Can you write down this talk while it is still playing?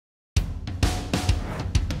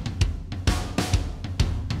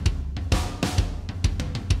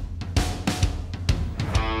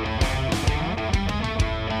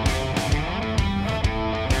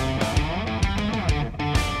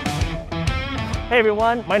Hey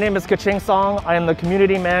everyone, my name is Keqing Song. I am the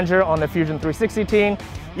community manager on the Fusion 360 team.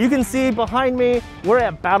 You can see behind me, we're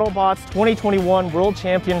at BattleBots 2021 World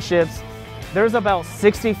Championships. There's about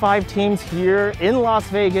 65 teams here in Las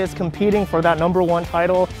Vegas competing for that #1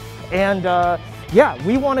 title. And yeah,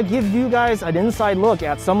 we want to give you guys an inside look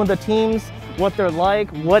at some of the teams, what they're like,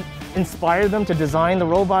 what inspired them to design the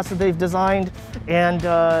robots that they've designed, and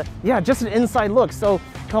yeah, just an inside look. So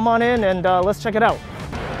come on in and let's check it out.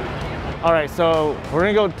 All right, so we're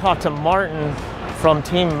gonna go talk to Martin from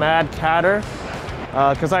Team MaDCatTer,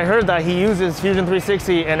 because I heard that he uses Fusion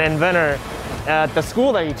 360 and Inventor at the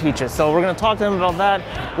school that he teaches. So we're gonna talk to him about that.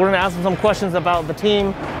 We're gonna ask him some questions about the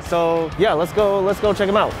team. So yeah, let's go check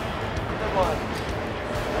him out.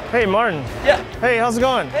 Hey Martin. Yeah. Hey, how's it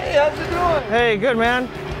going? Hey, how's it going? Hey, good man.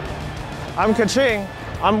 I'm Keqing.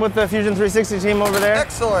 I'm with the Fusion 360 team over there.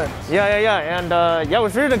 Excellent. Yeah. And yeah,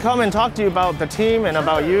 we're here to come and talk to you about the team and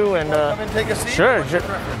about you. And come and take a seat. Sure.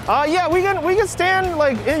 Yeah, we can stand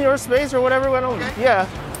like in your space or whatever. Okay. Yeah.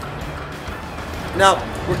 Now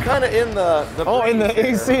we're kind of in the in the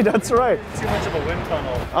AC. That's right. Too much of a wind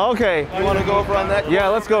tunnel. Okay. You want to go over on that? Yeah,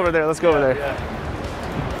 let's go over there. Yeah.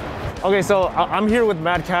 Okay, so I'm here with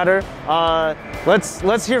MaDCatTer.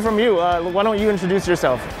 Let's hear from you. Why don't you introduce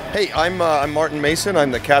yourself? Hey, I'm Martin Mason. I'm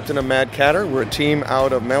the captain of MaDCatTer. We're a team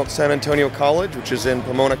out of Mount San Antonio College, which is in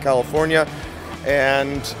Pomona, California.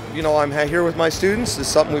 And you know, I'm here with my students. It's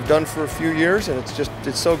something we've done for a few years, and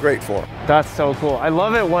it's so grateful. That's so cool. I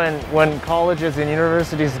love it when colleges and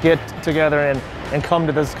universities get together and come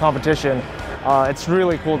to this competition. It's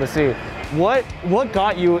really cool to see. What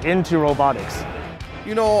got you into robotics?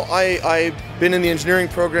 You know, I've been in the engineering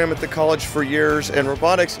program at the college for years, and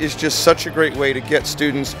robotics is just such a great way to get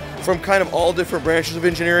students from kind of all different branches of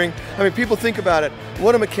engineering. I mean, people think about it,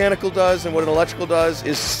 what a mechanical does and what an electrical does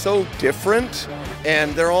is so different,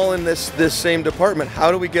 and they're all in this same department. How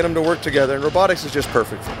do we get them to work together? And robotics is just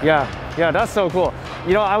perfect for them. Yeah, that's so cool.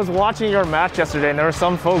 You know, I was watching your match yesterday, and there were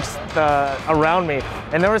some folks around me,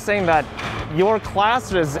 and they were saying that your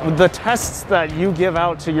classes, the tests that you give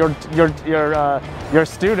out to your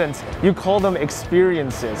students, you call them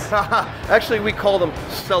experiences. Actually, we call them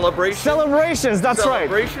celebrations. Celebrations, that's right.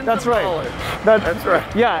 That's right. That's right.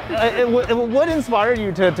 Yeah, what inspired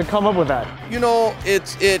you to come up with that? You know,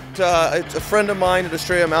 it's a friend of mine at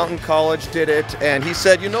Estrella Mountain College did it, and he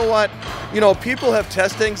said, you know what? You know, people have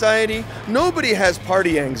test anxiety. Nobody has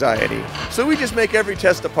party anxiety. So we just make every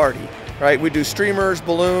test a party. Right, we do streamers,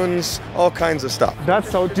 balloons, all kinds of stuff.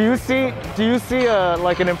 That's so. Do you see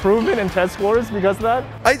like an improvement in test scores because of that?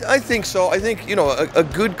 I think so. I think, you know, a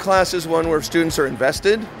good class is one where students are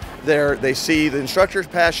invested. They see the instructor's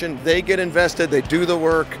passion. They get invested. They do the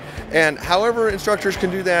work, and however instructors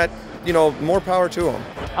can do that, you know, more power to them.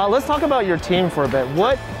 Let's talk about your team for a bit.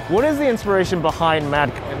 What is the inspiration behind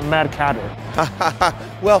MaDCatTer?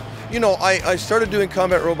 Well, you know, I started doing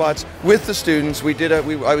combat robots with the students.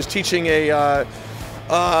 I was teaching a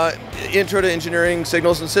intro to engineering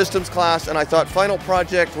signals and systems class, and I thought, final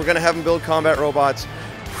project, we're going to have them build combat robots.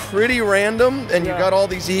 Pretty random, and you got all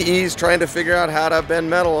these EEs trying to figure out how to bend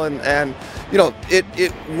metal, and you know,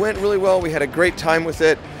 it went really well. We had a great time with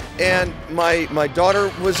it. And my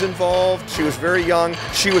daughter was involved. She was very young.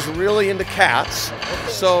 She was really into cats.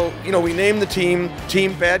 So, you know, we named the team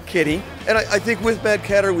Team Bad Kitty. And I think with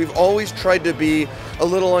MaDCatTer, we've always tried to be a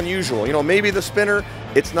little unusual. You know, maybe the spinner,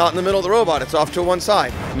 it's not in the middle of the robot, it's off to one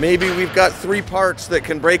side. Maybe we've got 3 parts that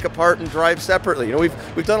can break apart and drive separately. You know,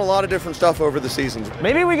 we've done a lot of different stuff over the seasons.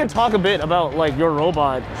 Maybe we can talk a bit about like your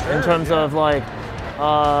robot in terms of like you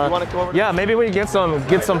want to go over? Yeah, maybe we can get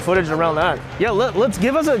some footage around that. Yeah, let's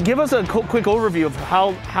give us a quick overview of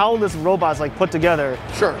how this robot's like put together.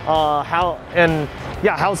 Sure. How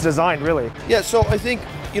it's designed really. Yeah, so I think,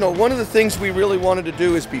 you know, one of the things we really wanted to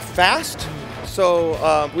do is be fast.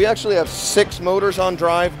 So we actually have 6 motors on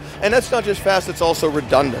drive, and that's not just fast, it's also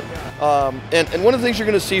redundant. And one of the things you're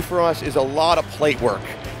going to see from us is a lot of plate work,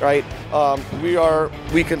 right?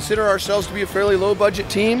 We consider ourselves to be a fairly low budget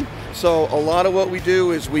team. So a lot of what we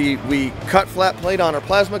do is we cut flat plate on our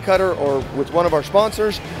plasma cutter or with one of our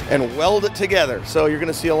sponsors and weld it together. So you're going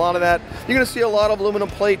to see a lot of that. You're going to see a lot of aluminum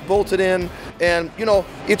plate bolted in, and you know,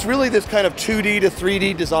 it's really this kind of 2D to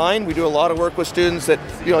 3D design. We do a lot of work with students that,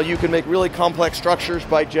 you know, you can make really complex structures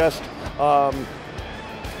by just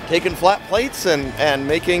taking flat plates and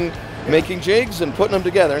making jigs and putting them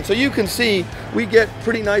together. And so you can see we get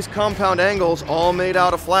pretty nice compound angles all made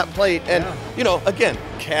out of flat plate. And you know, again,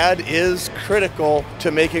 CAD is critical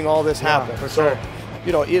to making all this happen. For sure.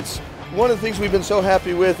 You know, it's one of the things we've been so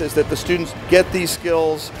happy with is that the students get these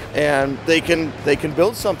skills and they can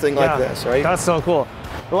build something like this, right? That's so cool.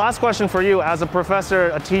 The last question for you, as a professor,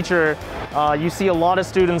 a teacher, you see a lot of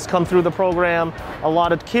students come through the program, a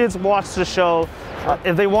lot of kids watch the show.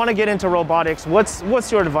 If they want to get into robotics, what's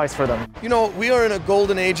your advice for them? You know, we are in a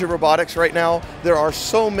golden age of robotics right now. There are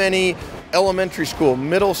so many elementary school,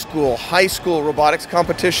 middle school, high school robotics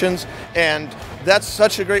competitions, and that's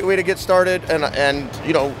such a great way to get started, and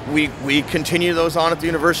you know, we continue those on at the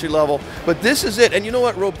university level. But this is it, and you know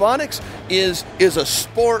what? Robotics is a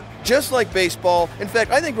sport just like baseball. In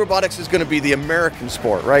fact, I think robotics is going to be the American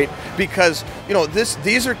sport, right? Because you know,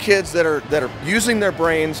 these are kids that are using their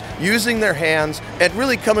brains, using their hands, and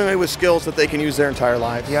really coming away with skills that they can use their entire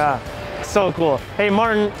lives. Yeah. So cool. Hey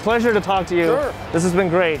Martin, pleasure to talk to you. Sure. This has been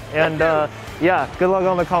great, and yeah, good luck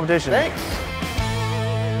on the competition. Thanks.